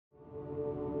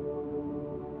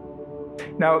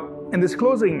Now, in this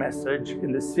closing message,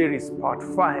 in this series, Part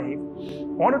 5, I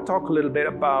want to talk a little bit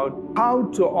about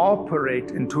how to operate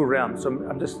in two realms. So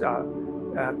I'm just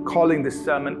calling this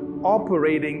sermon,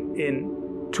 Operating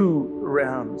in Two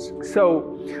Realms. So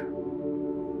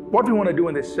what we want to do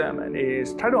in this sermon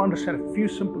is try to understand a few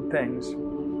simple things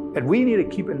that we need to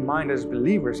keep in mind as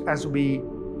believers as we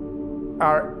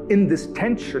are in this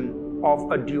tension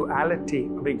of a duality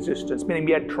of existence, meaning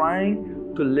we are trying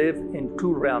to live in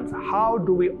two realms. How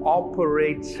do we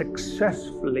operate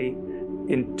successfully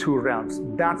in two realms?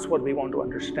 That's what we want to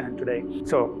understand today.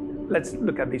 So let's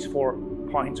look at these 4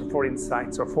 points or 4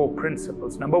 insights or 4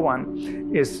 principles. Number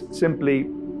 1 is simply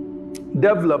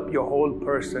develop your whole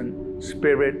person,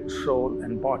 spirit, soul,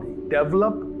 and body.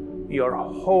 Develop your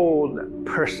whole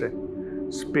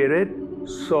person, spirit,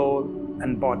 soul,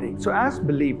 and body. So as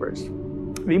believers,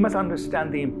 we must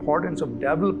understand the importance of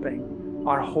developing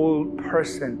our whole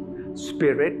person,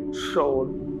 spirit,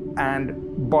 soul, and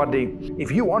body.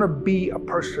 If you want to be a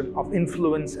person of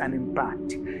influence and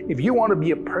impact, if you want to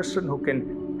be a person who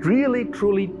can really,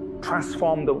 truly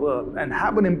transform the world and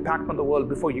have an impact on the world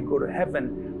before you go to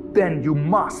heaven, then you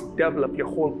must develop your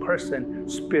whole person,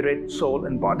 spirit, soul,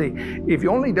 and body. If you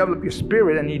only develop your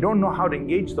spirit and you don't know how to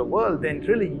engage the world, then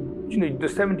really, the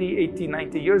 70, 80,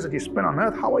 90 years that you spend on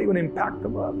earth, how are you going to impact the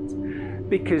world?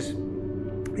 Because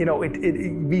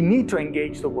we need to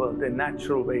engage the world in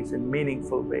natural ways, in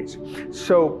meaningful ways.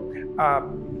 So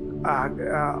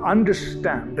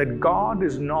understand that God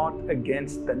is not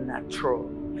against the natural.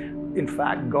 In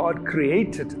fact, God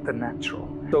created the natural.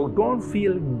 So don't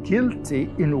feel guilty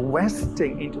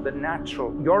investing into the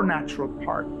natural, your natural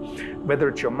part, whether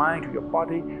it's your mind or your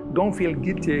body. Don't feel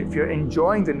guilty if you're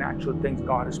enjoying the natural things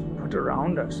God has put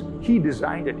around us. He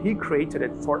designed it. He created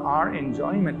it for our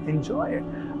enjoyment. Enjoy it.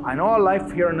 I know our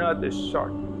life here on earth is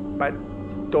short, but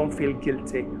don't feel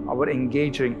guilty about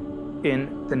engaging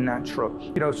in the natural.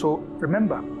 So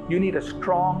remember, you need a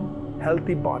strong,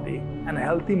 healthy body and a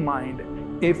healthy mind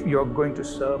if you're going to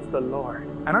serve the Lord.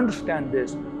 And understand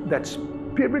this, that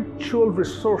spiritual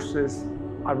resources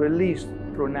are released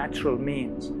through natural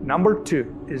means. Number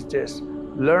 2 is this: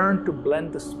 learn to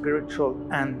blend the spiritual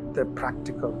and the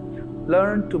practical.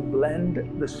 Learn to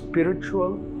blend the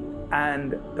spiritual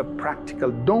and the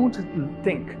practical. Don't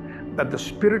think that the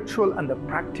spiritual and the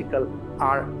practical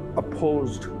are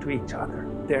opposed to each other.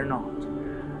 They're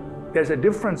not. There's a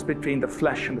difference between the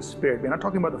flesh and the spirit. We're not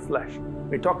talking about the flesh.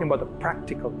 We're talking about the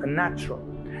practical, the natural.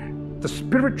 The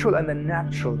spiritual and the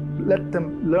natural, let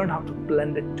them learn how to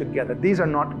blend it together. These are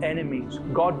not enemies.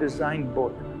 God designed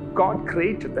both. God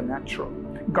created the natural.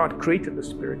 God created the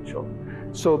spiritual.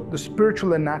 So the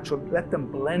spiritual and natural, let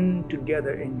them blend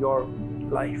together in your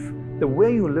life. The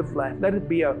way you live life, let it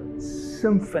be a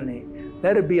symphony.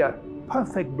 Let it be a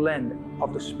perfect blend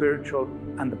of the spiritual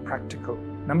and the practical.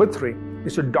 Number 3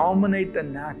 is to dominate the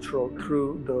natural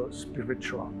through the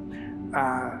spiritual.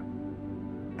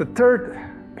 The third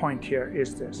point here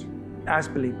is this: as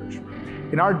believers,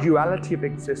 in our duality of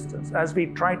existence, as we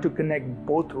try to connect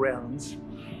both realms,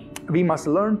 we must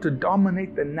learn to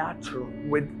dominate the natural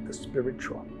with the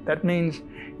spiritual. That means,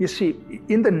 you see,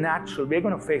 in the natural, we're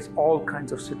going to face all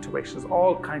kinds of situations,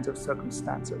 all kinds of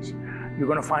circumstances. You're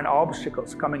going to find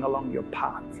obstacles coming along your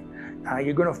path.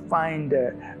 You're going to find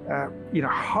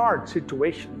hard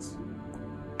situations,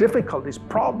 difficulties,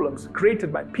 problems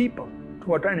created by people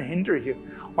who are trying to hinder you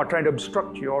or trying to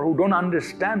obstruct you or who don't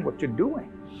understand what you're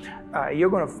doing.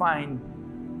 You're going to find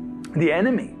the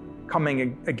enemy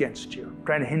coming against you,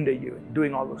 trying to hinder you,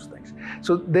 doing all those things.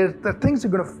 So there are things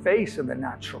you're going to face in the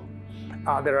natural.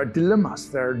 There are dilemmas,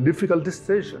 there are difficult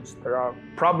decisions, there are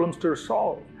problems to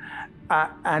resolve.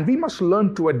 And we must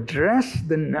learn to address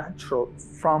the natural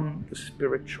from the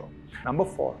spiritual. Number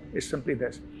 4 is simply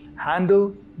this: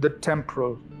 handle the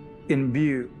temporal in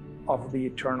view of the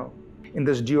eternal. In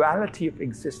this duality of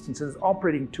existence, it's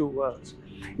operating two worlds.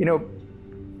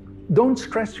 Don't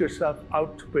stress yourself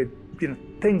out with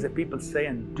things that people say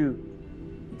and do.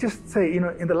 Just say,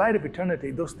 in the light of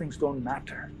eternity, those things don't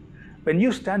matter. When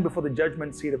you stand before the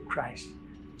judgment seat of Christ,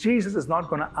 Jesus is not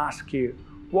going to ask you,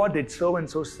 what did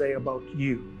so-and-so say about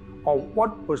you? Or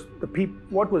what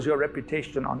was your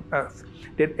reputation on earth?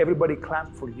 Did everybody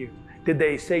clap for you? Did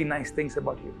they say nice things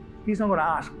about you? He's not going to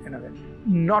ask that.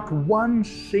 Not one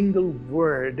single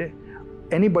word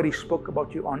anybody spoke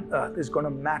about you on earth is going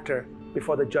to matter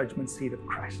before the judgment seat of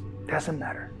Christ. Doesn't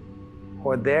matter.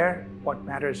 Or there, what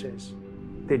matters is,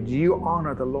 did you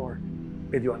honor the Lord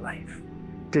with your life?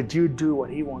 Did you do what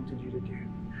He wanted you to do?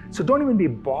 So don't even be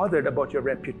bothered about your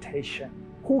reputation.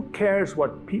 Who cares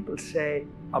what people say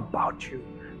about you?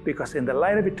 Because in the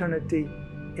light of eternity,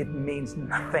 it means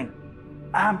nothing.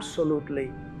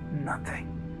 Absolutely nothing.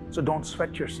 So don't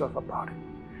sweat yourself about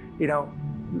it.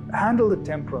 Handle the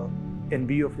temporal in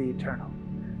view of the eternal.